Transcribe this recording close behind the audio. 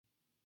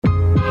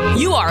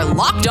You are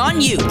Locked On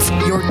Utes,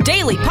 your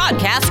daily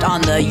podcast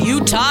on the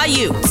Utah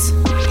Utes.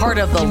 Part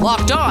of the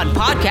Locked On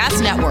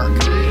Podcast Network.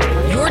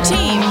 Your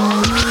team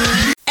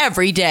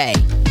every day.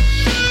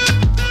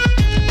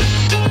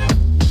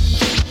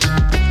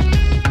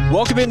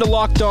 Welcome into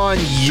Locked On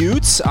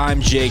Utes. I'm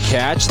Jake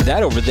Hatch.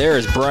 That over there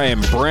is Brian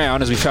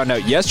Brown. As we found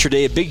out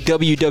yesterday, a big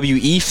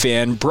WWE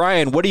fan.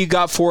 Brian, what do you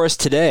got for us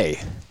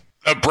today?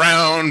 The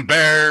Brown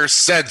Bear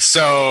said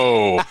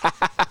so.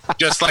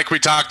 Just like we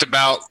talked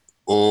about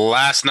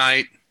last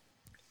night,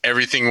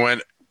 everything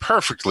went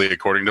perfectly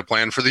according to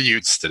plan for the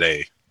Utes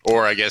today.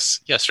 Or I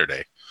guess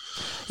yesterday.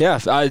 Yeah,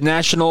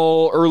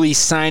 National Early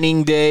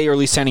Signing Day,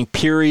 early signing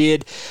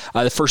period,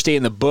 the first day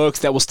in the books.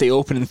 That will stay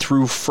open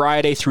through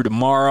Friday, through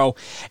tomorrow.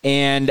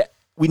 And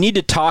we need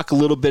to talk a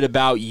little bit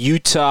about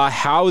Utah,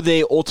 how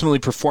they ultimately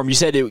perform. You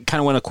said it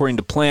kind of went according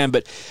to plan,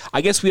 but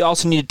I guess we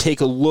also need to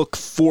take a look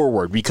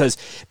forward because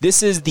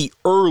this is the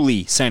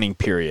early signing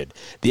period.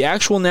 The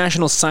actual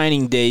National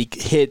Signing Day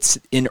hits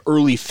in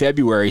early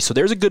February, so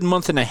there's a good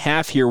month and a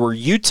half here where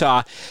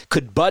Utah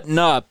could button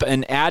up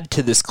and add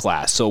to this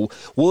class. So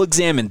we'll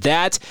examine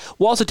that.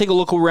 We'll also take a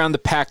look around the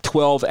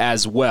Pac-12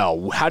 as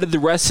well. How did the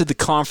rest of the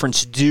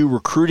conference do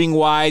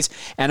recruiting-wise?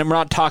 And I'm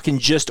not talking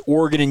just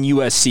Oregon and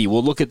USC.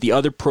 We'll look at the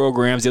other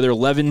programs, the other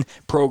 11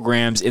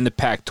 programs in the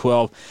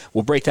Pac-12.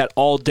 We'll break that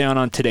all down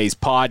on today's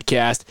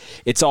podcast.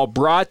 It's all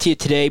brought to you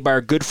today by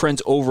our good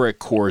friends over at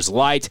Coors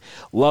Light.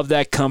 Love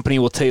that company.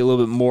 We'll tell you a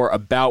little bit more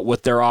about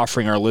what they're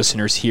offering our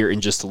listeners here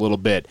in just a little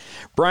bit.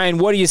 Brian,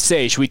 what do you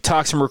say? Should we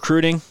talk some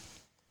recruiting?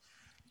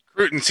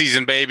 Recruiting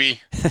season, baby.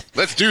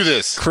 Let's do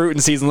this.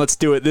 Recruiting season, let's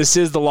do it. This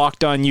is the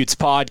Locked On Utes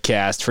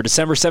podcast for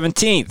December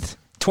 17th,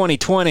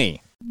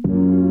 2020.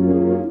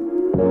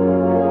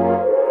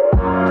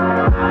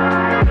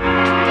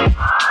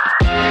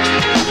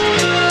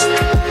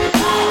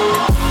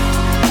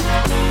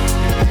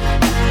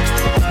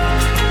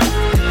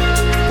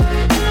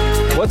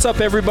 What's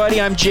up,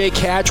 everybody? I'm Jake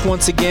Hatch.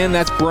 Once again,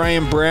 that's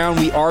Brian Brown.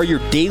 We are your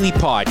daily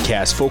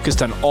podcast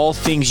focused on all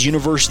things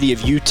University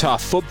of Utah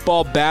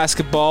football,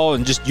 basketball,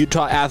 and just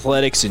Utah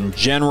athletics in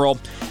general.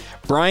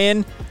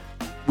 Brian,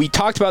 we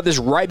talked about this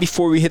right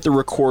before we hit the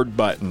record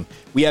button.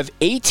 We have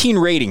 18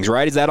 ratings,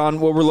 right? Is that on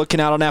what we're looking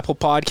at on Apple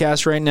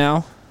Podcasts right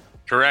now?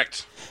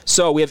 Correct.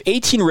 So we have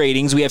 18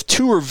 ratings. We have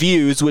 2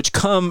 reviews, which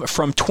come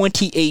from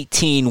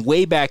 2018,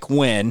 way back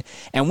when.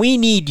 And we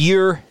need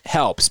your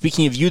help.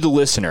 Speaking of you, the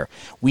listener,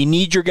 we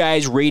need your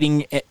guys'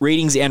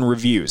 ratings and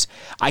reviews.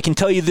 I can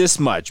tell you this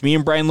much. Me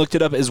and Brian looked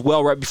it up as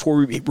well right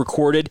before we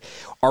recorded.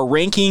 Our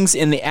rankings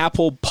in the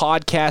Apple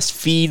Podcast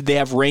feed, they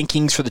have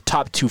rankings for the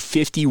top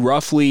 250,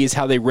 roughly, is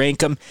how they rank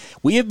them.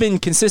 We have been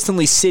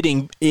consistently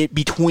sitting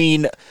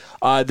between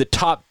the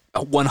top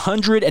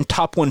 100 and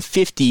top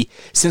 150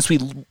 since we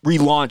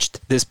relaunched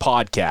this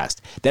podcast.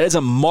 That is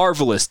a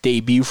marvelous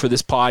debut for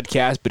this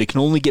podcast, but it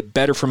can only get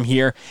better from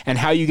here. And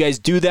how you guys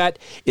do that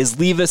is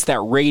leave us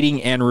that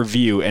rating and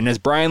review. And as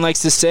Brian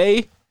likes to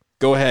say,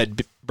 go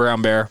ahead,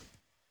 Brown Bear.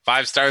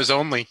 5 stars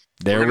only.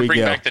 There we go. We're going to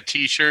bring back the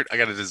t-shirt. I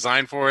got a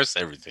design for us,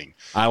 everything.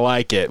 I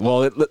like it.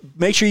 Well,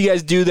 make sure you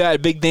guys do that. A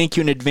big thank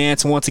you in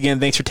advance. And once again,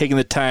 thanks for taking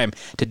the time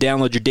to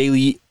download your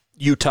daily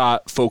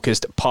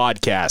Utah-focused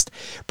podcast.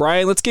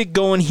 Brian, let's get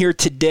going here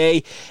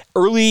today.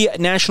 Early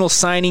National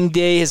Signing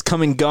Day has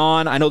come and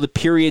gone. I know the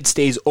period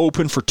stays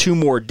open for 2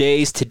 more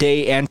days,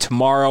 today and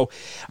tomorrow,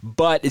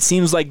 but it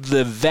seems like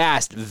the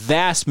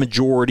vast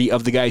majority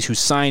of the guys who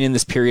sign in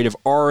this period have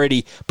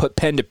already put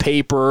pen to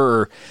paper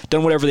or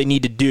done whatever they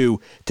need to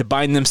do to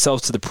bind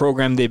themselves to the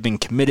program they've been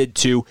committed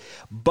to.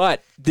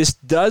 But this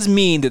does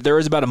mean that there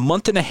is about a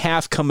month and a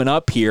half coming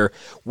up here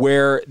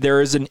where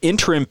there is an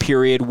interim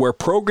period where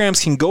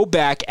programs can go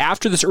back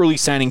after this early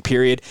signing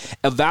period,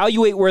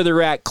 evaluate where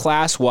they're at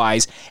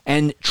class-wise,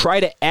 and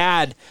try to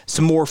add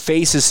some more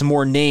faces, some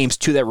more names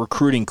to that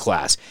recruiting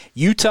class.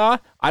 Utah,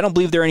 I don't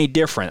believe they're any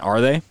different,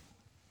 are they?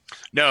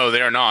 No,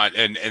 they are not.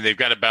 And they've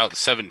got about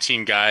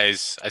 17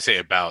 guys. I say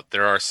about.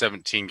 There are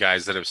 17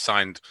 guys that have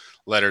signed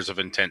letters of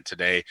intent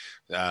today.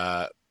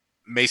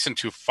 Mason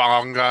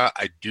Tufanga,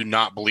 I do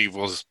not believe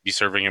will be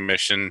serving a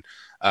mission.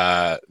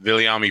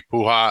 Viliami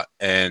Puha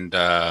and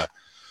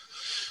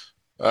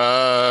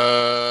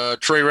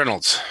Trey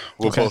Reynolds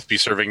will both be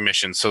serving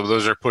missions. So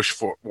those are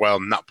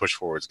not push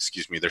forwards,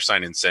 excuse me. They're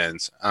sign-in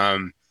sends.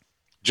 I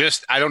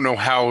don't know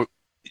how,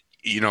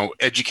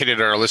 educated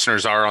our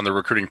listeners are on the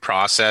recruiting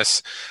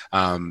process.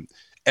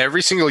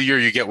 Every single year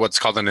you get what's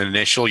called an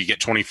initial. You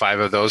get 25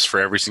 of those for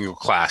every single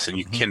class, and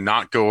you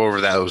cannot go over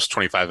those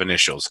 25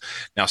 initials.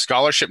 Now,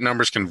 scholarship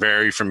numbers can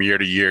vary from year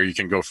to year. You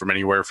can go from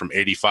anywhere from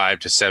 85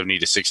 to 70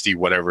 to 60,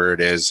 whatever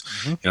it is,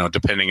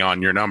 depending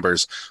on your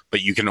numbers.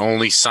 But you can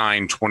only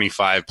sign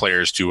 25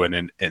 players to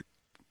in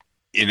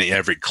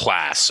every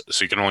class.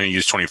 So you can only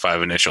use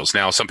 25 initials.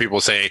 Now, some people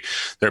say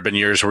there have been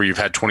years where you've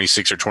had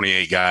 26 or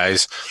 28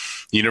 guys.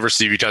 The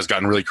University of Utah has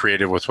gotten really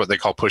creative with what they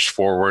call push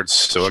forwards.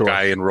 So a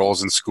guy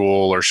enrolls in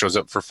school or shows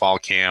up for fall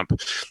camp,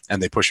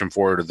 and they push him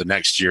forward to the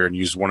next year and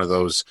use one of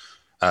those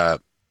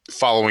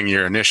following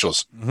year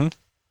initials.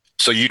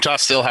 So Utah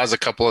still has a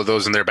couple of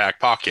those in their back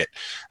pocket.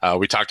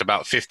 We talked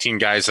about 15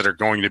 guys that are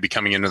going to be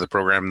coming into the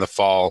program in the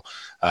fall,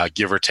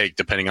 give or take,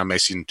 depending on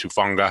Mason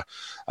Tufanga.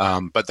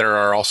 But there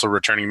are also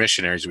returning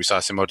missionaries. We saw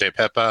Simote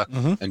Pepa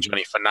and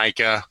Johnny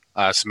Fanaika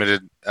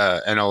submitted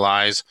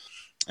NLIs.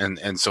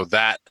 And so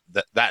that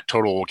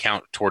total will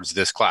count towards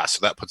this class.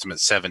 So that puts them at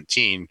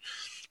 17,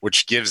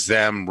 which gives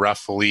them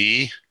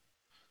roughly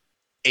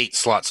 8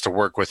 slots to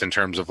work with in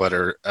terms of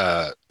letter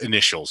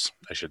initials,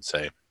 I should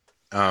say.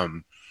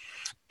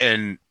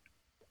 And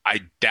I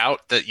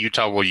doubt that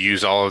Utah will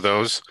use all of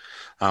those.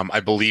 I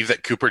believe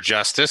that Cooper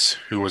Justice,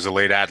 who was a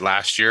late ad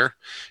last year,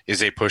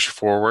 is a push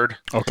forward.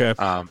 Okay.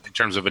 In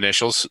terms of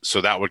initials.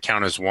 So that would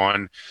count as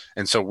one.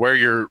 And so where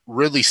you're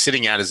really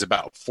sitting at is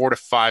about 4 to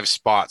 5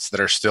 spots that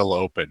are still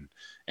open.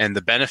 And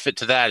the benefit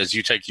to that is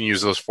Utah can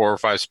use those 4 or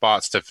 5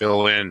 spots to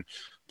fill in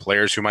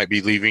players who might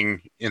be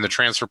leaving in the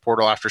transfer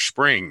portal after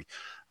spring.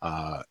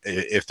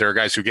 If there are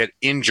guys who get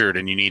injured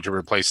and you need to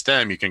replace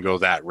them, you can go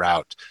that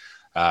route.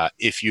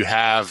 If you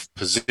have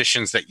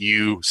positions that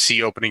you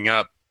see opening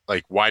up,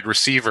 like wide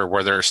receiver,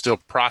 where there are still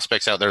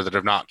prospects out there that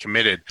have not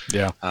committed,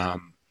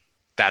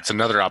 that's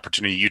another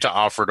opportunity. Utah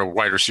offered a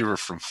wide receiver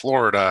from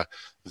Florida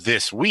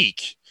this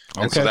week,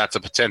 and so that's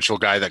a potential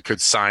guy that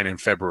could sign in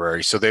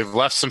February. So they've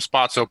left some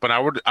spots open. I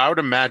would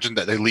imagine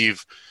that they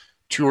leave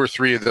 2 or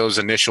 3 of those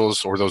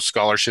initials or those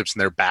scholarships in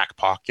their back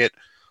pocket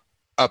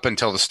up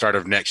until the start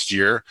of next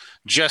year,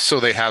 just so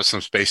they have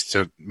some space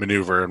to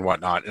maneuver and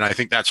whatnot. And I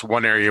think that's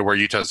one area where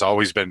Utah's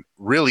always been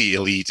really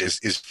elite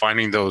is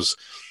finding those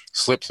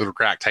slip through the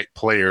crack type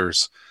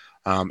players.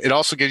 It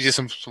also gives you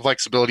some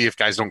flexibility if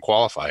guys don't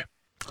qualify.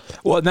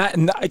 Well, in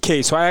that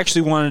case, so I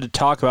actually wanted to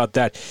talk about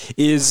that,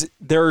 is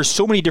there are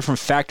so many different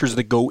factors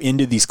that go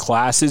into these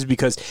classes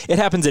because it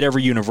happens at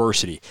every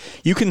university.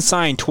 You can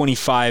sign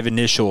 25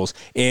 initials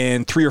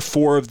and 3 or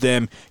 4 of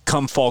them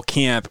come fall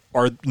camp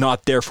are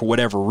not there for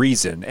whatever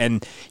reason.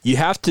 And you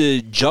have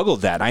to juggle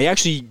that. I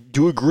actually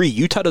do agree.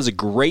 Utah does a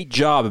great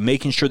job of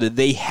making sure that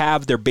they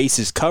have their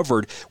bases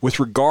covered with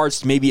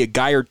regards to maybe a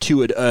guy or two,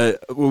 what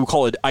we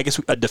call it, I guess,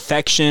 a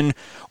defection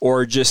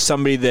or just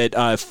somebody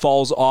that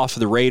falls off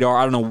of the radar.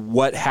 I don't know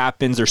what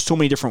happens. There's so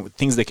many different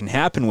things that can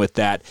happen with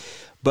that.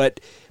 But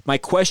my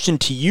question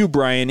to you,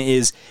 Brian,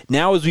 is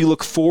now as we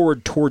look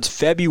forward towards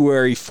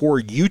February for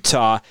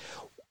Utah,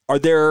 are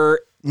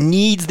there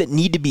needs that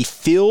need to be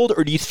filled,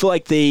 or do you feel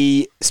like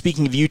they,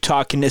 speaking of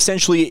Utah, can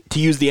essentially, to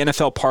use the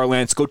NFL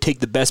parlance, go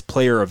take the best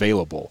player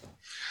available?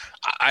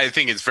 I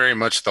think it's very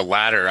much the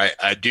latter.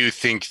 I do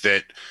think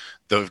that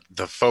the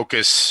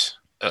focus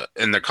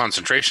and the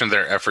concentration of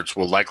their efforts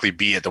will likely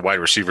be at the wide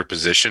receiver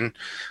position.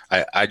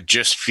 I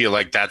just feel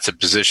like that's a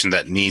position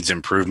that needs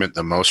improvement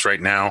the most right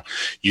now.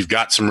 You've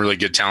got some really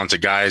good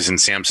talented guys in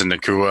Samson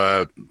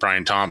Nakua,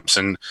 Brian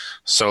Thompson,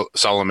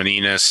 Solomon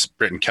Enos,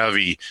 Britton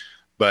Covey,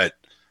 but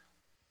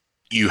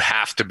you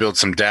have to build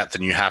some depth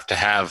and you have to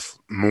have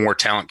more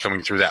talent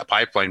coming through that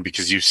pipeline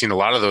because you've seen a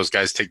lot of those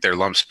guys take their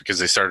lumps because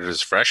they started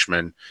as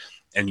freshmen,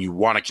 and you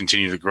want to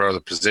continue to grow the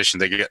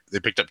position. They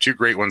picked up 2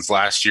 great ones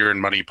last year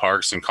in Money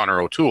Parks and Connor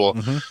O'Toole.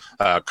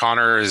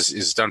 Connor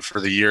is done for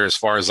the year as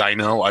far as I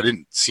know. I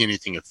didn't see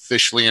anything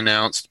officially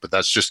announced, but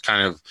that's just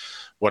kind of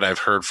what I've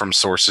heard from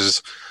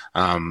sources.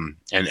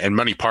 And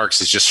Money Parks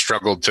has just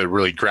struggled to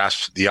really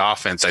grasp the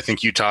offense. I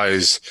think Utah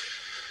has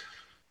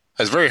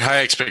very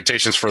high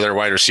expectations for their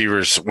wide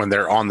receivers when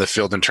they're on the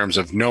field in terms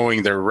of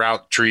knowing their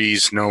route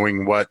trees,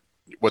 knowing what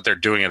they're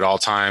doing at all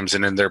times,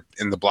 and in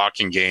the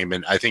blocking game.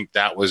 And I think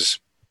that was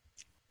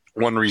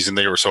one reason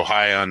they were so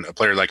high on a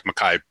player like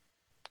Makai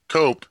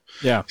Cope.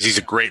 Yeah, he's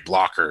a great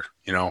blocker,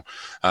 in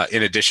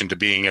addition to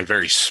being a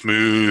very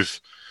smooth,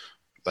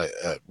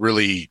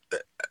 really,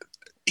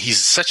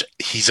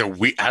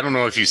 I don't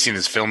know if you've seen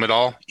his film at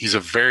all. He's a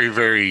very,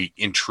 very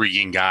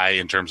intriguing guy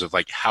in terms of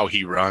like how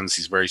he runs.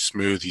 He's very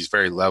smooth. He's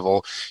very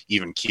level,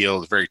 even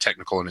keeled, very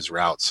technical in his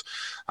routes.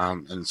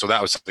 And so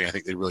that was something I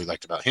think they really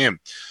liked about him.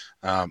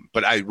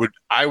 But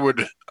I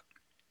would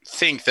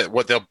think that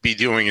what they'll be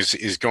doing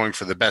is going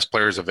for the best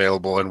players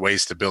available and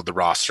ways to build the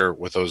roster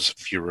with those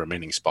few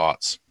remaining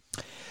spots.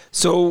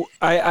 So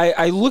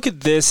I look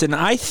at this, and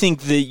I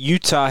think that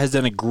Utah has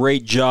done a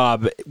great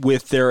job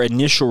with their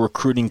initial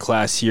recruiting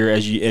class here,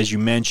 as you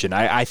mentioned.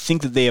 I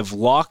think that they have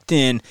locked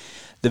in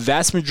the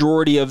vast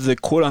majority of the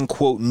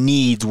quote-unquote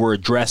needs were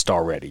addressed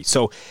already.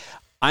 So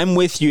I'm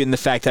with you in the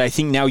fact that I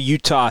think now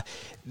Utah,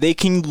 they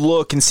can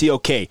look and see,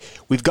 okay,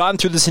 we've gotten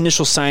through this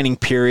initial signing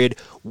period.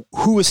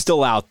 Who is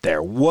still out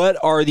there? What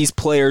are these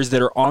players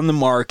that are on the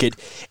market,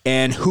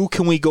 and who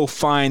can we go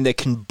find that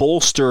can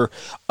bolster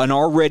an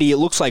already, it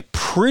looks like,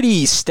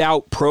 pretty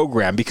stout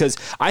program? Because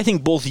I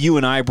think both you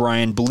and I,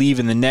 Brian,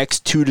 believe in the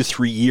next 2 to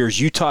 3 years,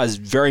 Utah is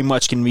very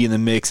much going to be in the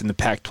mix in the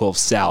Pac-12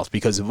 South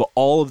because of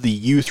all of the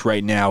youth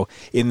right now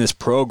in this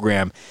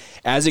program.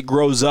 As it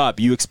grows up,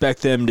 you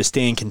expect them to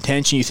stay in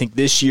contention. You think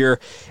this year,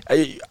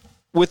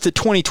 with the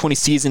 2020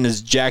 season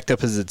as jacked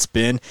up as it's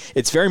been,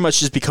 it's very much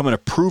just becoming a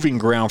proving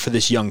ground for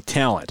this young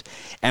talent.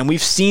 And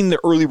we've seen the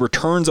early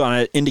returns on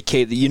it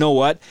indicate that, you know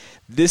what,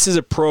 this is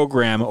a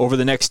program over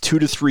the next 2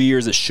 to 3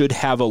 years that should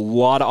have a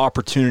lot of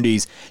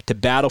opportunities to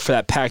battle for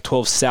that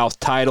Pac-12 South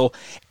title.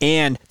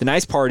 And the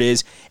nice part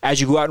is,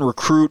 as you go out and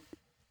recruit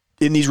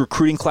in these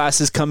recruiting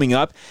classes coming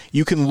up,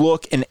 you can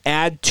look and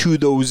add to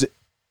those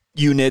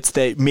units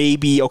that may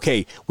be,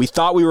 okay, we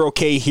thought we were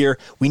okay here,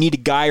 we need a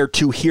guy or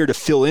two here to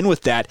fill in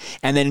with that,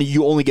 and then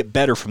you only get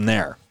better from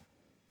there.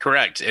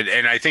 Correct.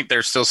 And I think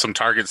there's still some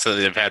targets that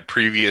they've had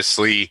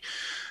previously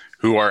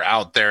who are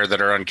out there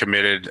that are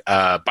uncommitted.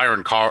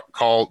 Byron Card.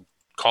 Let's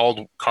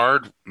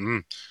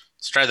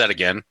try that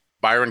again.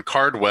 Byron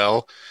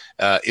Cardwell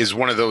is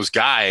one of those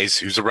guys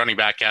who's a running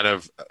back out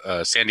of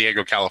San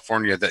Diego,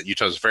 California, that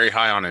Utah was very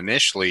high on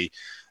initially.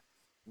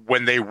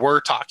 When they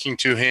were talking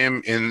to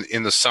him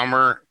in the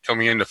summer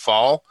coming into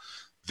fall,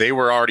 they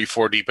were already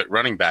 4 deep at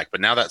running back, but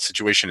now that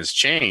situation has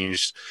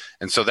changed.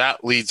 And so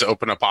that leads to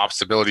open a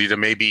possibility to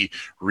maybe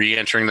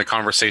re-entering the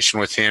conversation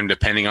with him,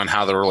 depending on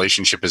how the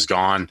relationship has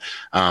gone.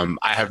 I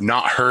have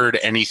not heard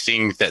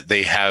anything that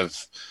they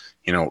have,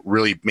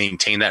 really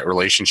maintained that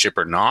relationship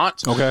or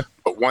not. Okay.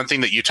 But one thing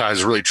that Utah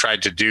has really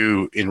tried to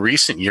do in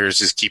recent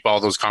years is keep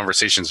all those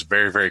conversations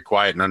very, very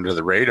quiet and under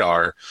the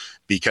radar,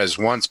 because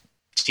once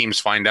teams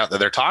find out that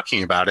they're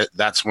talking about it,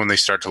 that's when they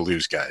start to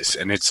lose guys.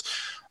 And it's,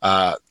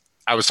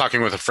 I was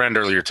talking with a friend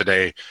earlier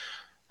today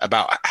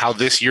about how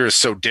this year is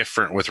so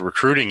different with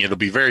recruiting. It'll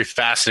be very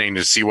fascinating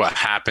to see what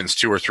happens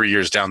 2 or 3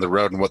 years down the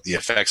road and what the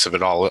effects of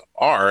it all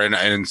are.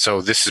 And so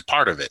this is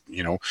part of it.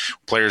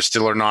 Players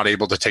still are not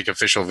able to take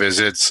official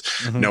visits,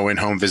 no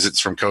in-home visits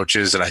from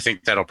coaches. And I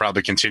think that'll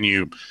probably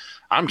continue,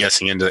 I'm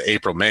guessing, into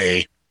April,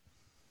 May.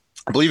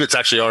 I believe it's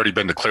actually already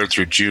been declared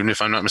through June,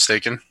 if I'm not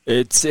mistaken.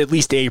 It's at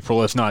least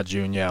April, if not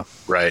June, yeah.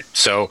 Right.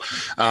 So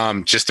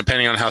just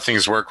depending on how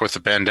things work with the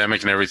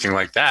pandemic and everything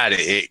like that,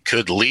 it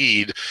could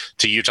lead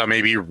to Utah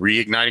maybe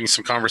reigniting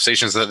some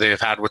conversations that they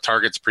have had with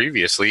targets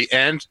previously.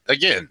 And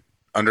again,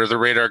 under the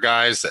radar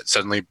guys that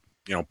suddenly,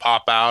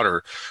 pop out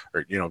or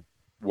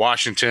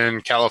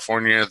Washington,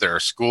 California, there are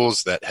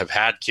schools that have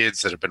had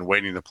kids that have been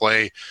waiting to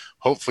play.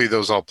 Hopefully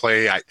those all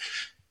play. I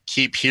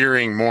keep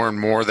hearing more and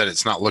more that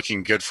it's not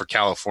looking good for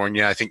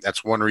California. I think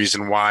that's one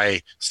reason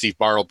why Steve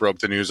Bartle broke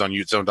the news on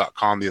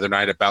UTZone.com the other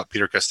night about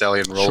Peter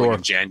Costelli enrolling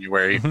in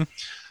January.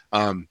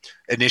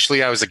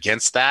 Initially, I was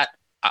against that.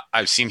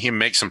 I've seen him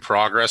make some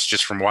progress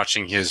just from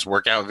watching his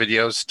workout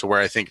videos, to where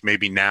I think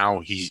maybe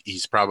now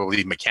he's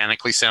probably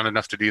mechanically sound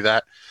enough to do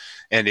that.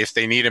 And if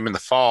they need him in the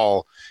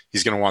fall,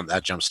 he's going to want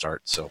that jump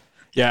start. So.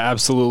 Yeah,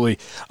 absolutely.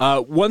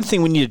 One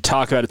thing we need to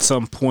talk about at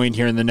some point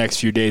here in the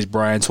next few days,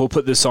 Brian, so we'll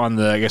put this on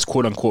the, I guess,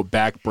 quote-unquote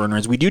back burner,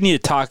 is we do need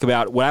to talk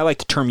about what I like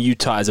to term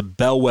Utah as a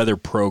bellwether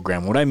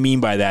program. What I mean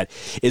by that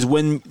is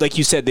when, like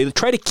you said, they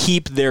try to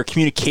keep their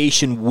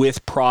communication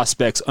with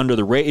prospects under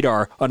the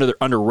radar,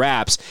 under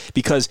wraps,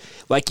 because,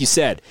 like you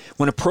said,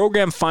 when a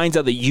program finds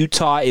out that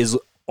Utah is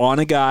on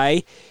a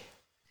guy,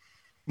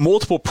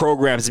 multiple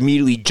programs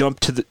immediately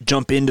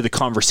jump into the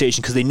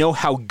conversation because they know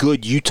how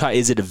good Utah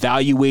is at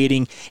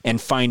evaluating and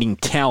finding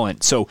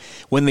talent. So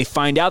when they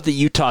find out that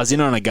Utah's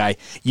in on a guy,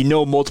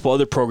 multiple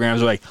other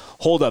programs are like,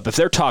 hold up, if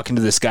they're talking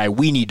to this guy,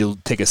 we need to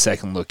take a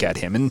second look at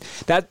him. And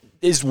that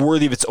is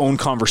worthy of its own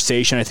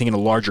conversation, I think, in a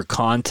larger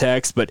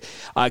context. But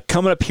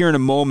coming up here in a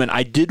moment,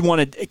 I did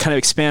want to kind of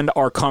expand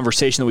our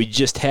conversation that we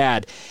just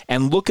had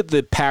and look at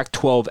the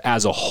Pac-12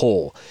 as a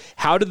whole.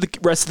 How did the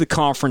rest of the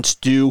conference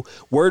do?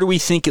 Where do we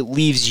think it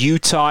leaves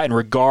Utah in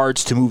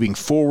regards to moving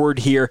forward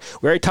here?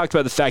 We already talked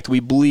about the fact that we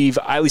believe,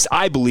 at least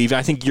I believe, and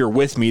I think you're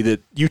with me,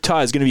 that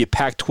Utah is going to be a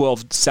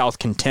Pac-12 South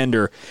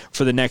contender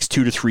for the next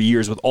 2 to 3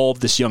 years with all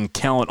of this young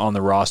talent on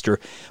the roster.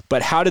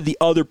 But how did the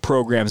other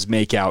programs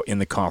make out in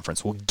the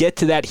conference? We'll get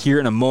to that here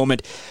in a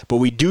moment, but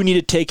we do need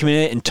to take a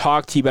minute and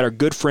talk to you about our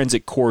good friends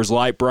at Coors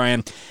Light,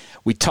 Brian.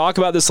 We talk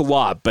about this a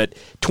lot, but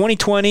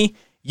 2020,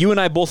 you and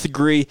I both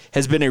agree,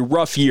 has been a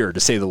rough year, to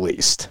say the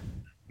least.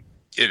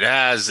 It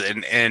has,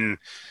 and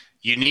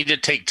you need to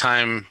take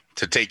time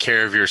to take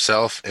care of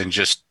yourself and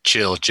just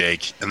chill,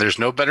 Jake. And there's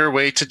no better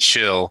way to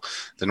chill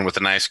than with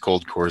a nice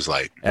cold Coors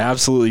Light.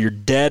 Absolutely. You're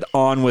dead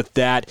on with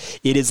that.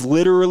 It is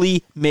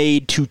literally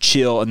made to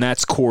chill, and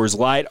that's Coors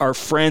Light. Our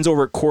friends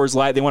over at Coors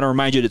Light, they want to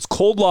remind you that it's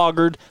cold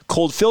lagered,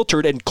 cold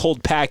filtered, and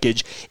cold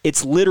packaged.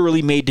 It's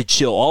literally made to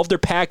chill. All of their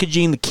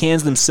packaging, the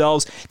cans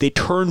themselves, they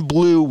turn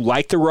blue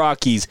like the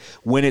Rockies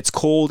when it's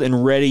cold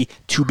and ready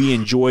to be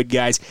enjoyed,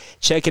 guys.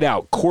 Check it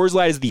out. Coors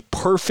Light is the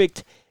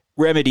perfect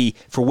remedy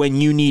for when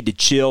you need to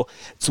chill.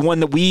 It's one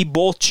that we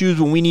both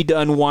choose when we need to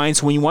unwind.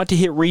 So when you want to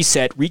hit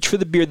reset, reach for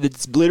the beer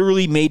that's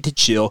literally made to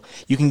chill.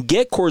 You can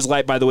get Coors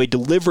Light, by the way,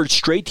 delivered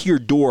straight to your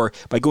door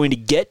by going to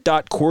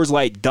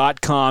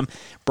get.CoorsLight.com.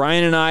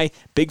 Brian and I,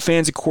 big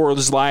fans of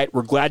Coors Light.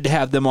 We're glad to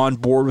have them on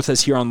board with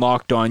us here on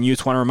Locked On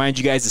Utes. Want to remind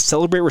you guys to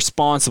celebrate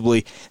responsibly,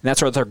 and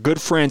that's with our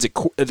good friends at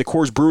the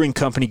Coors Brewing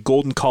Company,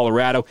 Golden,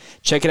 Colorado.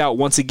 Check it out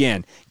once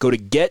again. Go to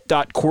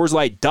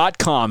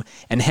get.CoorsLight.com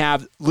and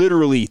have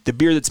literally the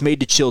beer that's made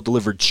to chill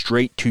delivered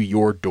straight to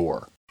your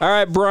door. All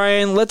right,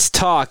 Brian, let's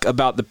talk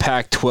about the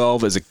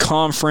Pac-12 as a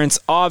conference.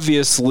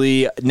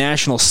 Obviously,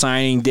 National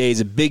Signing Day is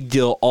a big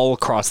deal all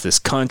across this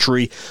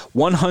country.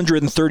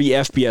 130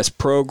 FBS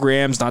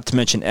programs, not to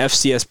mention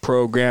FCS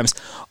programs,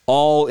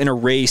 all in a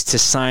race to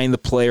sign the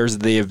players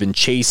that they have been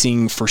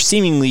chasing for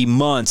seemingly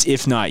months,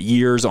 if not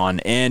years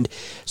on end.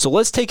 So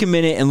let's take a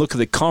minute and look at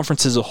the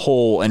conference as a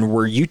whole and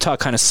where Utah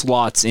kind of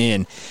slots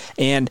in.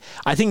 And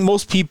I think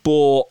most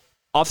people,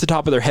 off the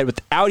top of their head,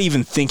 without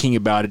even thinking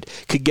about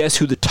it, could guess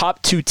who the top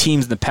two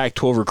teams in the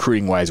Pac-12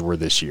 recruiting-wise were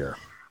this year.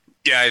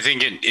 Yeah, I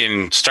think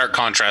in stark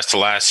contrast to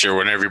last year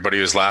when everybody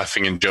was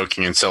laughing and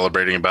joking and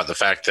celebrating about the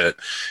fact that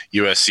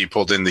USC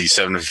pulled in the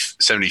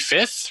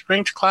 75th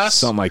ranked class.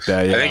 Something like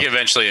that, yeah. I think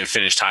eventually it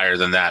finished higher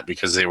than that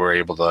because they were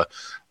able to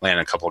land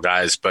a couple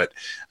guys. But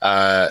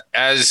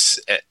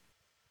as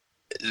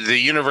the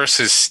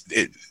universe is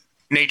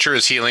nature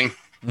is healing,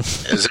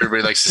 as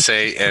everybody likes to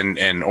say,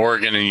 and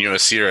Oregon and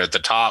USC are at the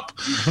top.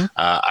 Mm-hmm.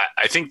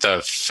 I think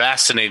the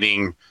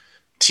fascinating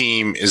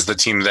team is the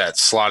team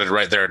that's slotted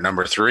right there at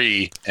number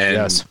 3. And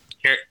yes.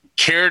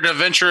 Care to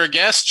venture a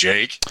guess,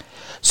 Jake?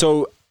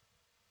 So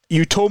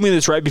you told me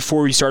this right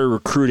before we started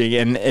recruiting,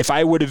 and if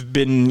I would have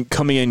been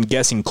coming in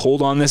guessing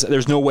cold on this,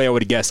 there's no way I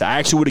would have guessed. I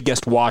actually would have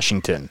guessed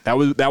Washington. That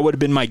would have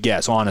been my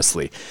guess,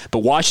 honestly. But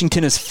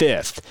Washington is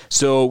 5th.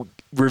 So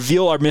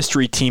reveal our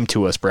mystery team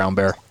to us, Brown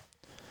Bear.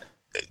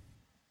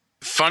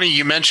 Funny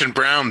you mentioned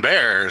Brown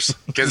Bears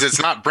because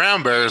it's not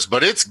Brown Bears,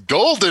 but it's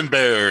Golden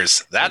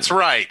Bears. That's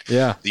right.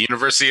 Yeah. The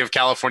University of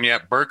California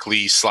at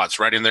Berkeley slots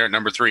right in there at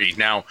number 3.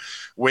 Now,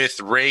 with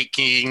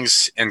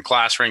rankings and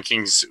class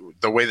rankings,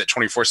 the way that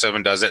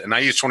 24/7 does it, and I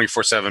use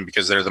 24/7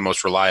 because they're the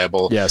most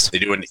reliable. Yes. They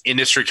do an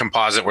industry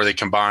composite where they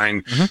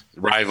combine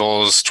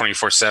Rivals,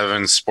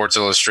 24/7, Sports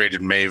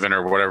Illustrated, Maven,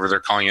 or whatever they're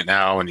calling it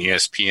now, and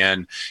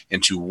ESPN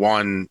into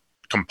one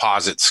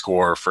composite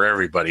score for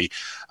everybody.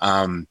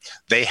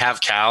 They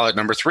have Cal at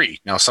number 3.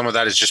 Now, some of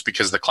that is just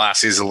because the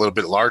class is a little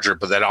bit larger,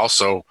 but that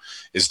also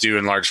is due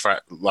in large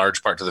part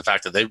to the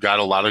fact that they've got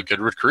a lot of good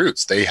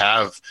recruits. They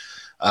have,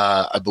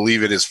 I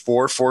believe it is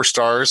 4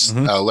 4-stars,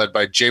 led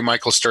by J.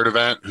 Michael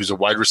Sturdivant, who's a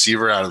wide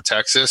receiver out of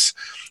Texas.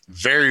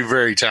 Very,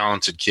 very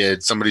talented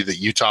kid, somebody that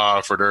Utah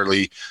offered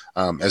early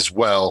as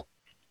well.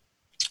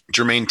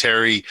 Jermaine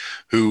Terry,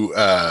 who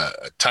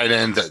tight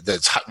end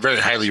that's very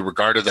highly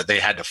regarded that they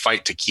had to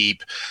fight to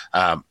keep.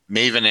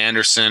 Maven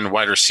Anderson,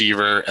 wide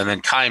receiver, and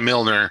then Kai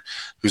Milner,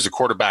 who's a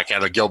quarterback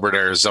out of Gilbert,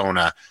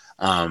 Arizona.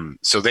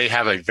 So they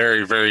have a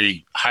very,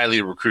 very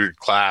highly recruited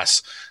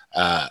class.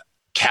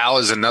 Cal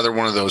is another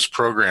one of those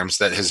programs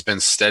that has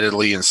been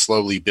steadily and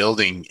slowly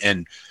building.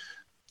 And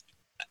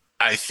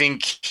I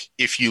think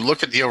if you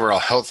look at the overall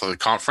health of the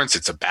conference,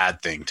 it's a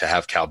bad thing to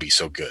have Cal be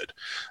so good.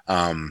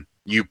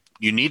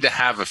 You need to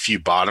have a few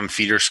bottom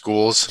feeder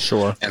schools.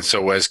 Sure. And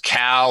so as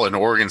Cal and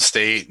Oregon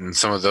State and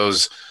some of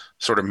those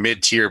sort of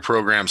mid-tier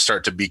programs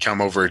start to become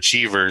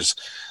overachievers,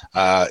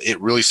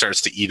 it really starts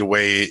to eat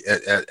away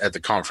at the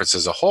conference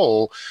as a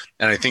whole.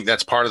 And I think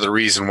that's part of the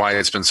reason why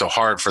it's been so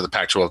hard for the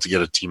Pac-12 to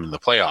get a team in the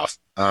playoff.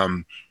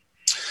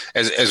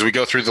 As we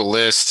go through the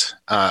list,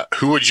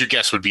 who would you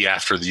guess would be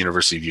after the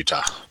University of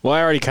Utah? Well,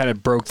 I already kind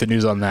of broke the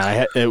news on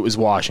that. It was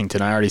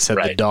Washington. I already said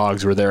the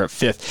Dogs were there at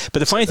 5th. But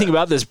the funny thing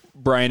about this,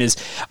 Brian, is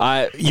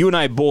you and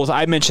I both,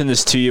 I mentioned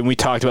this to you, and we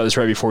talked about this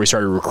right before we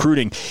started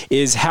recruiting,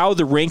 is how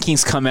the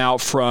rankings come out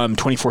from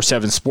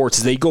 24/7 Sports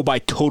is they go by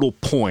total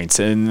points.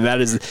 And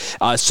that is,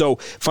 so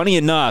funny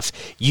enough,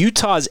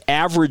 Utah's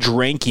average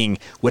ranking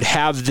would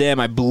have them,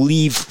 I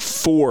believe,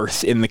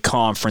 4th in the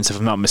conference, if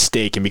I'm not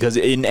mistaken, because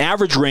in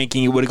average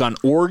ranking, it would have gone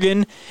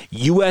Oregon,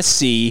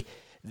 USC,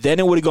 then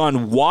it would have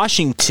gone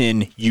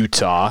Washington,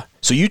 Utah.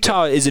 So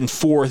Utah is in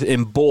 4th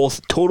in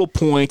both total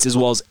points as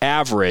well as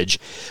average,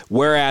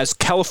 whereas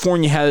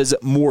California has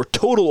more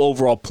total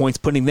overall points,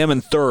 putting them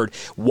in 3rd,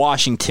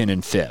 Washington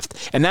in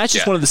 5th. And that's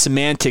just one of the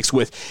semantics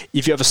with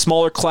if you have a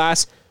smaller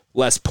class,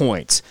 less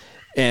points.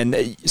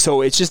 And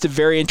so it's just a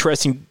very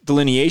interesting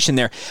delineation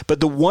there. But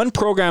the one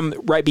program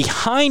right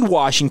behind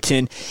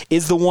Washington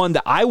is the one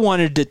that I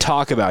wanted to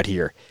talk about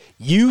here,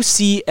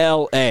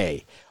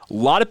 UCLA. A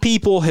lot of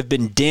people have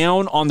been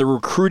down on the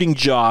recruiting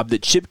job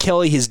that Chip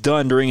Kelly has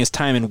done during his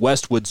time in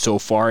Westwood so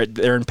far,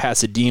 there in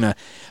Pasadena.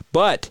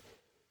 But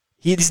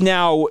he's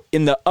now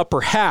in the upper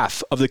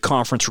half of the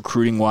conference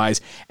recruiting-wise,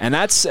 and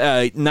that's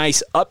a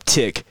nice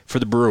uptick for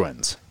the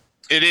Bruins.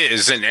 It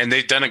is, and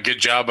they've done a good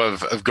job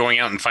of going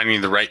out and finding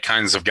the right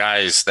kinds of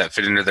guys that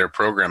fit into their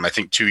program. I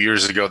think 2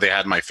 years ago they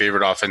had my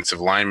favorite offensive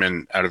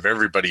lineman out of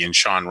everybody in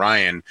Sean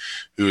Ryan,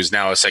 who is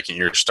now a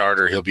second-year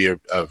starter. He'll be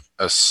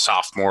a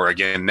sophomore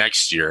again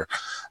next year.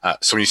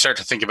 So when you start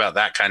to think about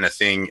that kind of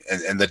thing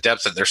and the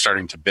depth that they're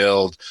starting to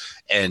build,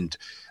 and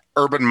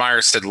Urban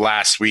Meyer said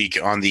last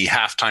week on the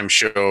halftime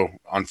show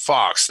on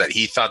Fox that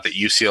he thought that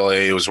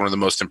UCLA was one of the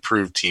most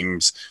improved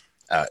teams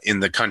in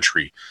the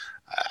country.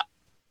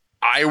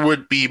 I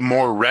would be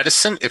more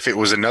reticent if it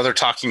was another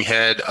talking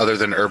head other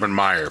than Urban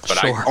Meyer, but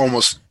sure. I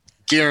almost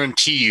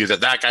guarantee you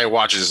that guy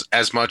watches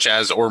as much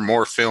as or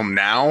more film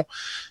now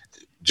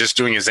just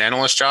doing his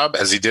analyst job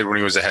as he did when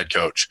he was a head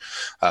coach.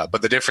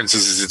 But the difference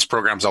is it's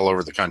programs all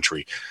over the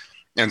country.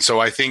 And so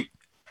I think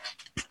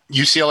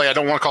UCLA, I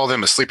don't want to call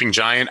them a sleeping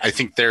giant. I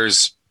think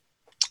there's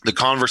the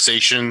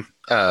conversation,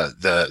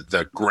 the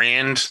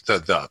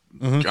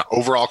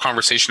overall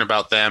conversation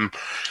about them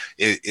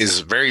is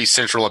very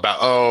central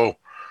about,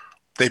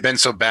 they've been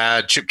so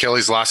bad. Chip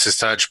Kelly's lost his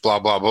touch, blah,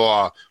 blah,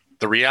 blah.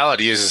 The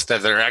reality is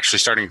that they're actually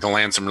starting to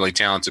land some really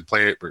talented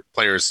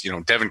players. You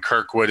know, Devin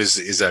Kirkwood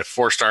is a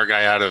 4-star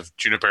guy out of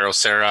Junipero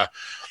Serra,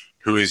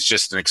 who is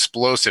just an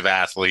explosive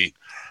athlete.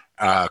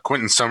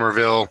 Quentin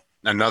Somerville,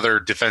 another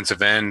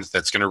defensive end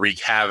that's going to wreak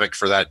havoc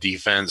for that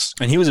defense.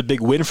 And he was a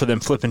big win for them,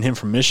 flipping him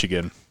from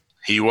Michigan.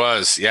 He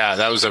was, yeah.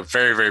 That was a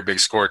very, very big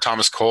score.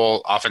 Thomas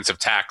Cole, offensive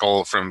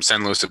tackle from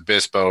San Luis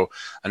Obispo,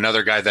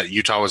 another guy that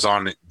Utah was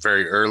on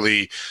very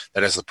early,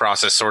 that as the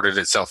process sorted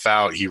itself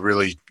out, he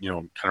really,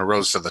 kind of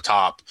rose to the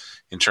top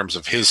in terms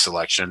of his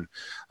selection.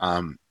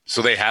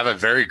 So they have a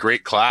very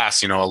great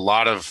class, a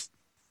lot of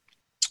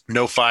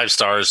no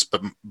 5-stars,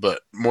 but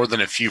more than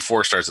a few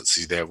 4-stars. Let's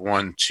see, they have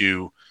 1,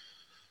 2,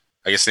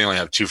 I guess they only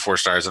have 2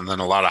 4-stars, and then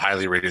a lot of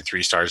highly rated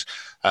 3-stars.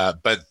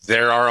 But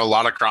there are a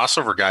lot of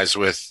crossover guys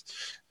with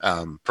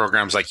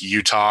programs like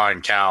Utah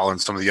and Cal and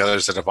some of the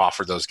others that have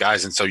offered those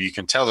guys. And so you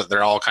can tell that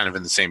they're all kind of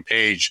in the same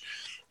page.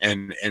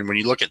 And when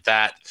you look at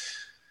that,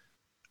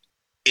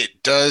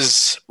 it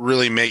does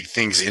really make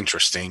things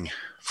interesting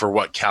for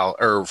what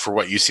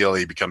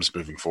UCLA becomes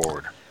moving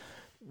forward.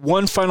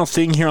 One final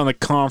thing here on the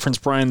conference,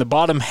 Brian. The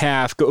bottom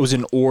half goes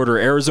in order: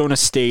 Arizona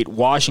State,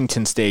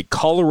 Washington State,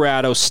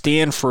 Colorado,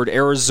 Stanford,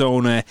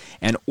 Arizona,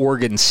 and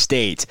Oregon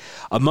State.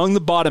 Among the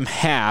bottom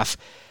half,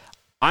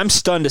 I'm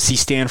stunned to see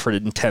Stanford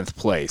in 10th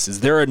place.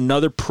 Is there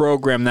another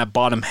program, that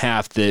bottom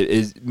half, that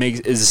is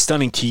as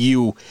stunning to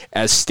you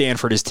as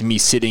Stanford is to me,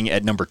 sitting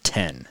at number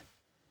 10?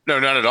 No,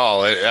 not at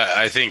all.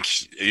 I think,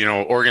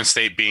 Oregon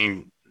State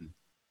being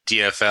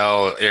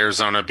DFL,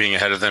 Arizona being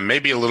ahead of them, may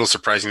be a little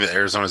surprising that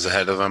Arizona's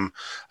ahead of them.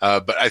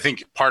 But I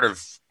think part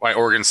of why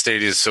Oregon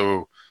State is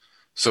so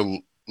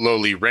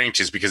lowly ranked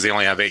is because they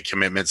only have 8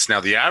 commitments.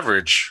 Now the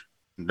average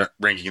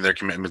ranking their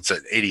commitments at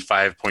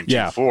 85.24.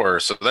 Yeah.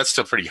 So that's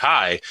still pretty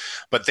high,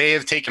 but they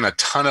have taken a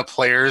ton of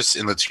players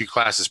in the 2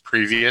 classes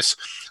previous.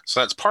 So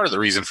that's part of the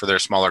reason for their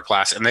smaller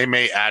class. And they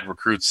may add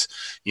recruits,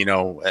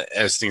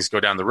 as things go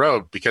down the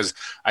road, because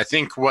I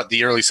think what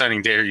the early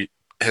signing day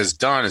has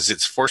done is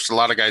it's forced a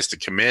lot of guys to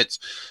commit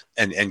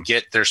and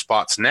get their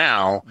spots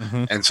now.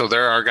 Mm-hmm. And so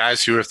there are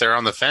guys who, if they're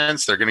on the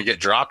fence, they're going to get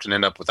dropped and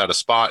end up without a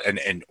spot.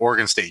 And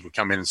Oregon State can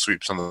come in and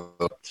sweep some of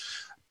the.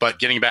 But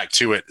getting back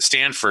to it,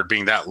 Stanford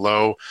being that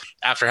low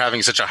after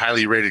having such a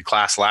highly rated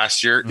class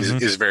last year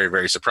is very,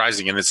 very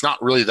surprising. And it's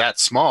not really that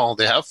small.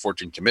 They have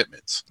 14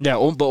 commitments. Yeah,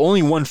 but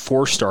only 1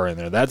 4-star in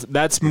there.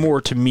 That's more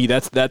to me.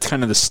 That's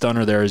kind of the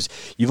stunner there, is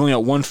you've only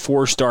got 1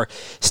 4-star.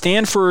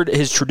 Stanford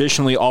has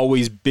traditionally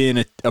always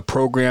been a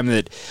program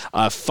that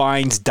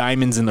finds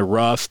diamonds in the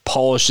rough,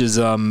 polishes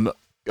them,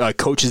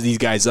 coaches these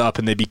guys up,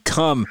 and they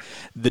become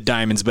the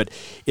diamonds. But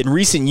in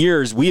recent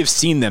years, we have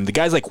seen them. The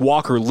guys like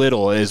Walker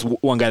Little is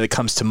one guy that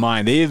comes to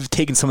mind. They have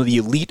taken some of the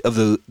elite of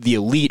the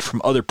elite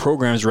from other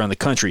programs around the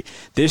country.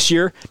 This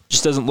year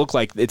just doesn't look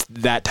like it's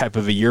that type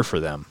of a year for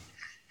them.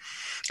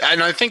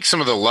 And I think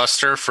some of the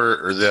luster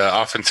for the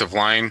offensive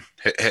line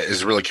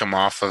has really come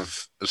off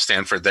of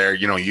Stanford there.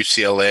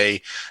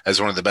 UCLA as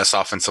one of the best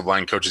offensive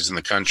line coaches in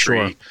the country.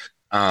 Sure.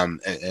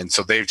 And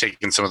so they've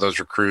taken some of those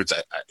recruits.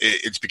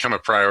 It's become a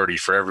priority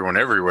for everyone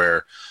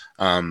everywhere,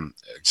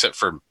 except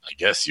for, I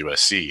guess,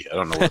 USC. I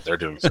don't know what they're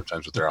doing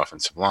sometimes with their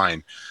offensive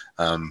line.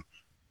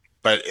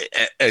 But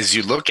as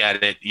you look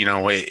at it,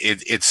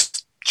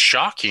 it's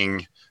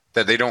shocking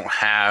that they don't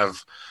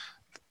have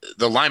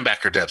the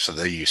linebacker depth that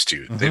they used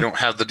to. Mm-hmm. They don't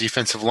have the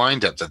defensive line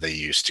depth that they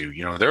used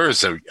to. There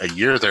was a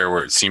year there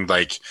where it seemed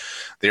like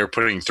they were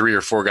putting 3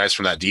 or 4 guys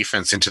from that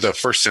defense into the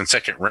first and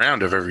second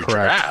round of every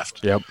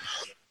draft. Yep.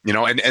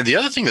 And the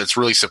other thing that's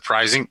really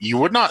surprising, you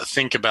would not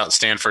think about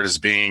Stanford as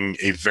being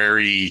a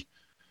very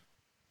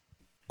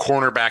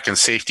cornerback and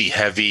safety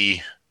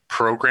heavy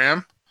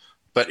program.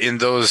 But in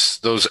those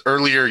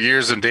earlier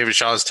years of David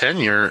Shaw's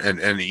tenure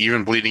and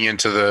even bleeding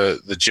into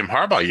the Jim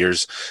Harbaugh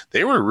years,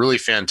 they were really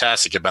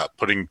fantastic about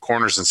putting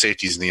corners and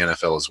safeties in the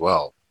NFL as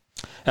well.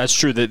 That's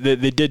true. They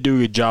did do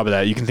a good job of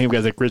that. You can think of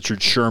guys like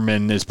Richard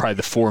Sherman is probably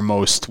the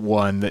foremost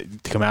one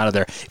to come out of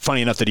there.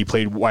 Funny enough that he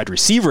played wide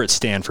receiver at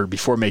Stanford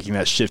before making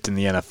that shift in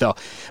the NFL.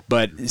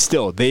 But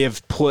still, they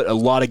have put a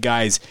lot of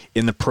guys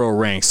in the pro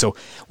ranks. So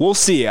we'll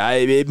see.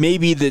 It may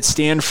be that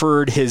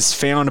Stanford has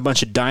found a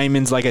bunch of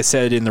diamonds, like I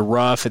said, in the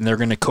rough, and they're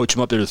going to coach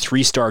them up. They're the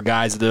 3-star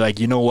guys. They're like,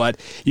 you know what?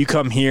 You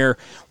come here,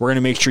 we're going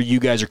to make sure you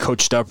guys are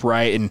coached up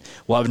right, and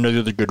we'll have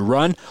another good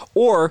run.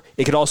 Or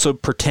it could also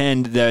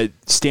pretend that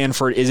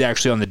Stanford is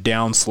actually on the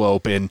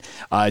downslope,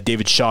 and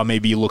David Shaw may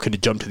be looking to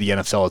jump to the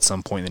NFL at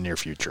some point in the near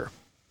future.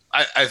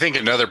 I think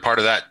another part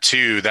of that,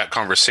 too, that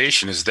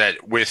conversation is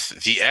that with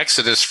the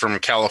exodus from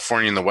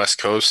California and the West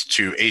Coast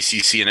to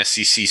ACC and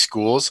SEC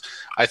schools,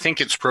 I think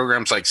it's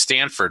programs like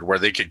Stanford where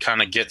they could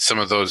kind of get some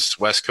of those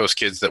West Coast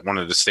kids that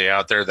wanted to stay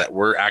out there that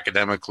were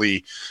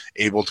academically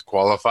able to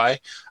qualify.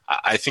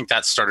 I think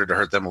that started to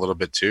hurt them a little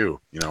bit too.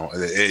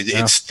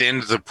 It's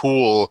thinned the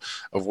pool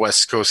of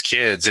West Coast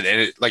kids.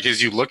 And like,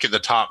 as you look at the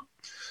top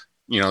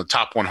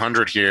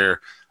 100 here,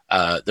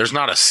 there's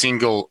not a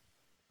single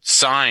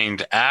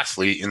signed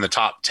athlete in the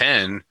top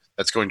 10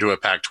 that's going to a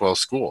Pac-12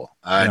 school.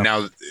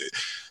 Now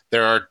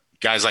there are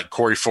guys like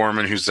Corey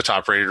Foreman, who's the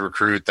top rated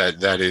recruit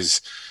that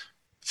is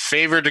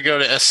favored to go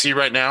to SC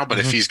right now. But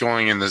if he's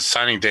going in the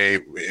signing day,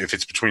 if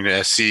it's between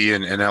the SC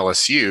and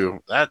LSU,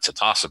 that's a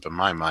toss up in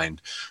my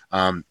mind.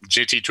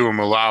 JT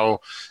Tuimoloau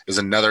is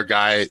another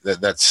guy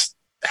that's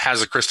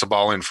has a crystal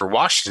ball in for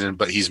Washington,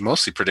 but he's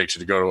mostly predicted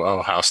to go to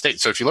Ohio State.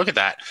 So if you look at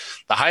that,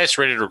 the highest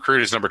rated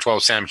recruit is number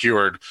 12, Sam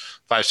Heward,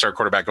 5-star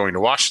quarterback going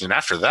to Washington.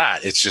 After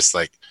that, it's just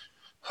like,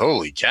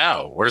 holy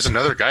cow, where's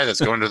another guy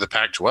that's going to the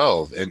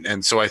Pac-12?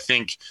 And so I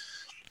think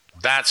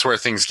that's where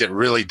things get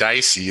really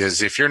dicey,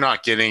 is if you're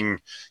not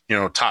getting,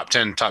 top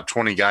 10, top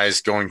 20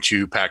 guys going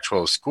to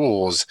Pac-12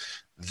 schools,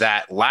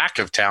 that lack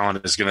of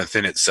talent is going to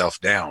thin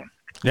itself down.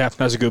 Yeah,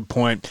 that's a good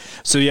point.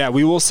 So yeah,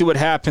 we will see what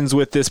happens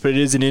with this, but it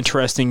is an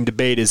interesting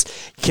debate. Is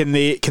can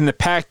the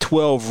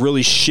Pac-12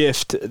 really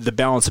shift the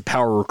balance of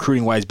power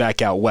recruiting wise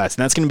back out west?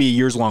 And that's going to be a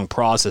years long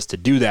process to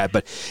do that,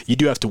 but you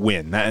do have to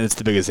win. That's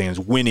the biggest thing, is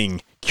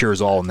winning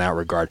cures all in that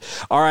regard.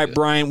 All right,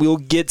 Brian, we'll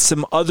get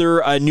some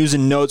other news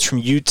and notes from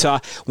Utah.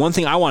 One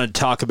thing I wanted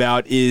to talk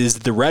about is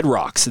the Red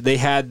Rocks. They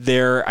had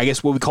their, I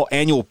guess, what we call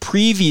annual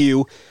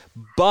preview,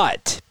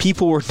 but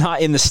people were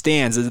not in the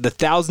stands. The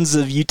thousands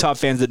of Utah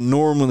fans that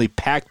normally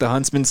pack the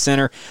Huntsman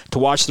Center to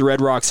watch the Red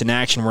Rocks in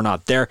action were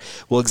not there.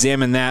 We'll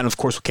examine that, and of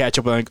course we'll catch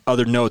up on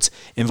other notes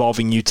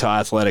involving Utah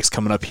athletics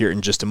coming up here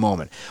in just a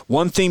moment.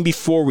 One thing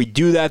before we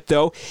do that,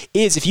 though,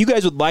 is if you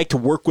guys would like to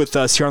work with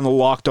us here on the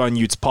Locked On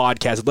Utes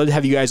podcast, I'd love to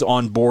have you guys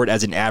on board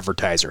as an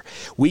advertiser.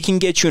 We can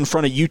get you in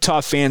front of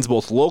Utah fans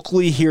both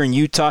locally here in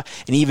Utah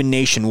and even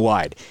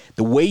nationwide.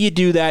 The way you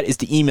do that is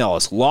to email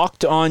us,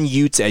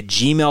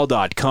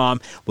 lockedonutes@gmail.com.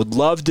 Would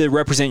love to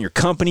represent your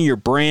company, your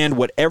brand,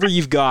 whatever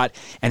you've got,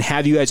 and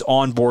have you guys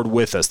on board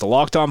with us. The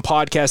Locked On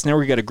Podcast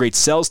Network, we've got a great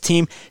sales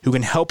team who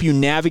can help you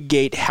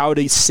navigate how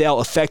to sell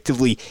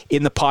effectively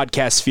in the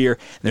podcast sphere.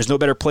 And there's no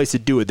better place to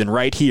do it than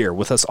right here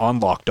with us on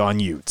Locked On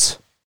Utes.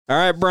 All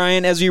right,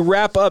 Brian, as we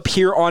wrap up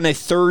here on a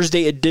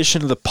Thursday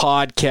edition of the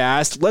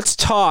podcast, let's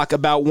talk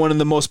about one of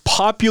the most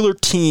popular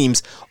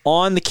teams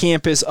on the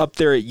campus up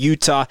there at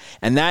Utah,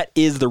 and that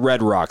is the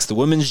Red Rocks, the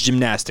women's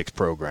gymnastics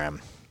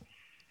program.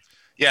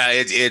 Yeah,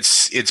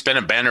 it's been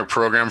a banner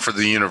program for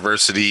the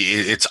university.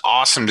 It's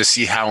awesome to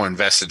see how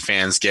invested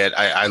fans get.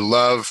 I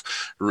love,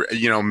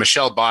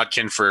 Michelle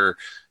Bodkin for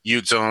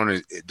Ute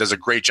Zone does a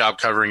great job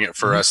covering it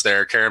for us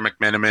there. Kara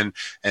McMenamin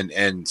and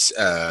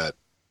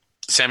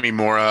Sammy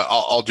Mora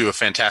all do a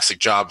fantastic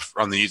job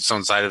on the Ute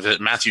Zone side of it.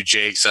 Matthew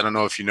Jakes, I don't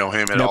know if you know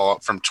him at all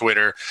from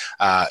Twitter.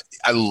 I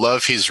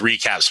love his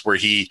recaps where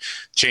he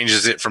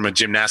changes it from a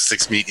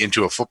gymnastics meet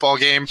into a football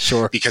game.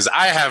 Sure. Because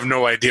I have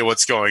no idea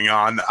what's going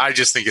on. I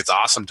just think it's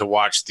awesome to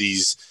watch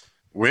these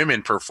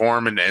women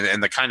perform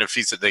and the kind of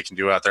feats that they can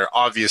do out there.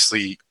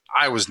 Obviously,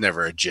 I was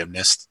never a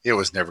gymnast. It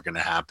was never going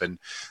to happen.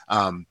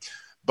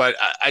 But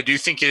I do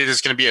think it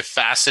is going to be a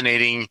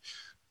fascinating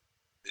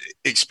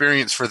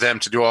experience for them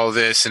to do all of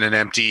this in an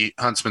empty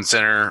Huntsman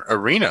Center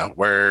arena,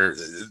 where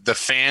the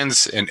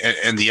fans and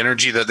the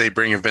energy that they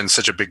bring have been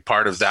such a big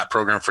part of that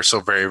program for so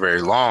very,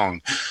 very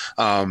long.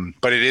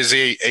 But it is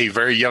a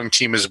very young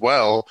team as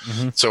well.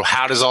 So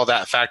how does all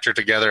that factor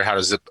together? How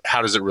does it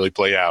really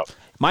play out?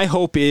 My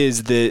hope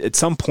is that at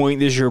some point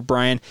this year,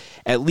 Brian,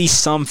 at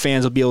least some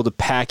fans will be able to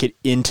pack it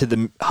into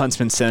the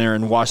Huntsman Center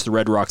and watch the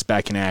Red Rocks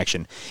back in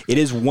action. It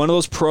is one of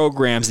those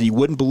programs that you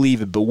wouldn't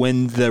believe it, but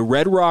when the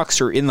Red Rocks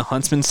are in the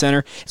Huntsman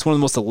Center, it's one of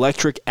the most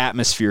electric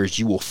atmospheres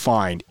you will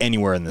find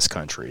anywhere in this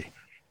country.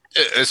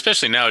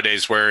 Especially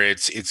nowadays where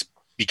it's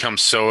become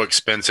so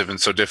expensive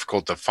and so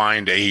difficult to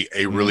find a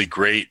really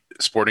great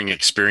sporting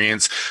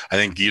experience. I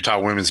think Utah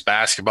women's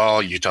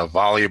basketball, Utah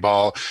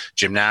volleyball,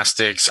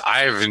 gymnastics.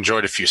 I've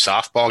enjoyed a few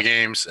softball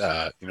games.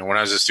 When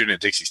I was a student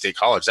at Dixie State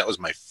College, that was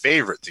my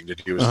favorite thing to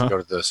do was to go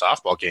to the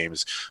softball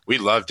games. We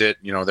loved it.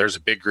 There's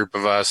a big group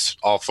of us,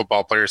 all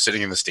football players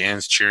sitting in the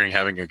stands, cheering,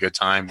 having a good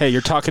time. Hey,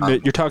 you're talking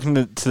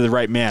to the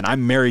right man.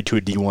 I'm married to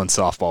a D1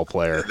 softball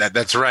player.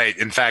 That's right.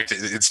 In fact,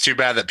 it's too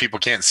bad that people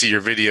can't see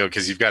your video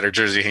because you've got her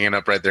jersey hanging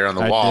up right there on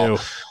the wall.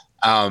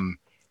 Do.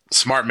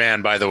 Smart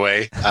man, by the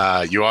way.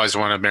 You always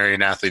want to marry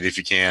an athlete if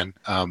you can.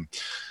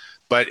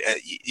 But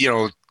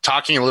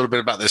talking a little bit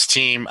about this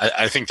team,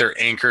 I think they're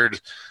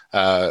anchored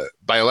by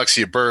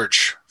Alexia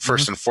Birch,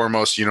 first and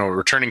foremost,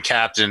 returning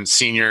captain,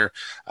 senior.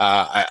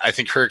 I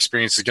think her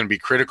experience is going to be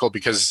critical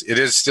because it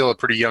is still a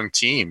pretty young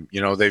team.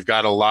 They've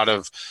got a lot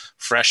of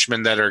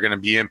freshmen that are going to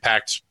be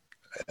impact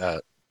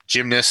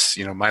gymnasts,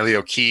 Miley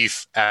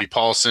O'Keefe, Abby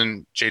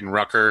Paulson, Jaden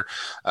Rucker,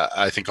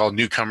 I think all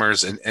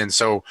newcomers. And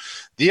so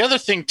the other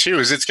thing too,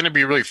 is it's going to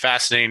be really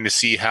fascinating to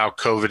see how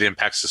COVID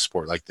impacts the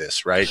sport like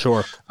this, right?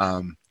 Sure.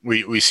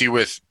 We see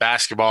with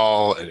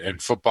basketball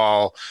and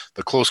football,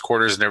 the close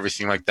quarters and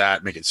everything like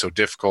that make it so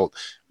difficult.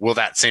 Will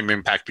that same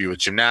impact be with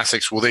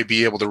gymnastics? Will they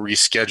be able to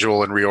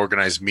reschedule and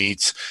reorganize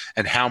meets?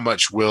 And how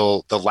much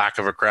will the lack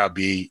of a crowd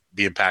be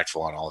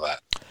impactful on all that?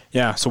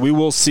 Yeah, so we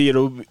will see.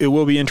 It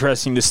will be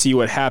interesting to see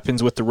what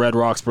happens with the Red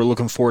Rocks. We're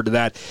looking forward to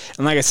that.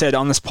 And like I said,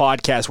 on this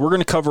podcast, we're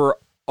going to cover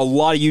a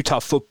lot of Utah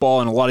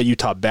football and a lot of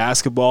Utah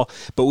basketball,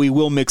 but we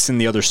will mix in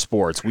the other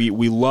sports. We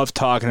love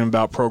talking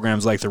about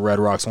programs like the Red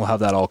Rocks, and we'll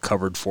have that all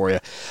covered for you.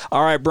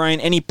 All right, Brian,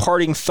 any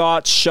parting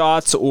thoughts,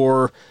 shots,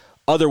 or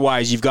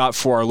otherwise you've got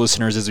for our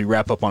listeners as we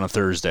wrap up on a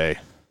Thursday?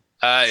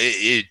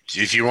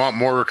 If you want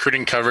more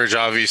recruiting coverage,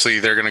 obviously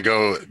they're going to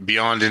go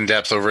beyond in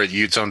depth over at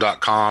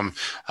utezone.com.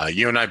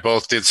 You and I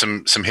both did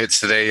some hits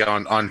today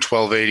on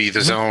 1280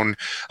 The Zone.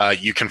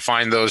 You can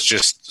find those.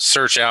 Just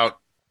search out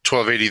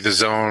 1280 The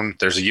Zone.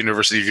 There's a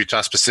University of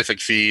Utah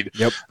specific feed.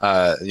 Yep.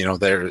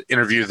 Their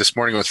interview this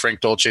morning with Frank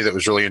Dolce that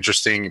was really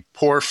interesting.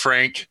 Poor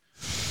Frank.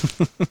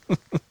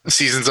 The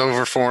season's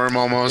over for him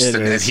almost,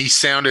 and he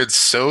sounded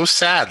so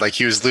sad, like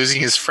he was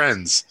losing his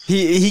friends.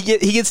 He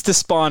gets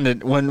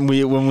despondent when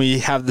we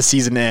have the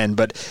season end,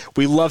 but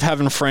we love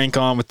having Frank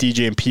on with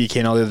DJ and PK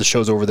and all the other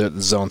shows over there at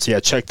The Zone. So yeah,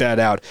 check that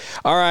out.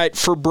 All right,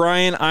 for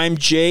Brian, I'm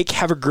Jake.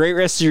 Have a great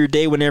rest of your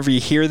day whenever you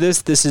hear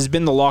this. This has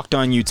been the Locked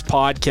On Utes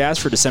podcast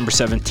for December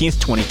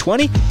 17th,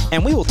 2020,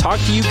 and we will talk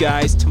to you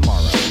guys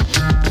tomorrow.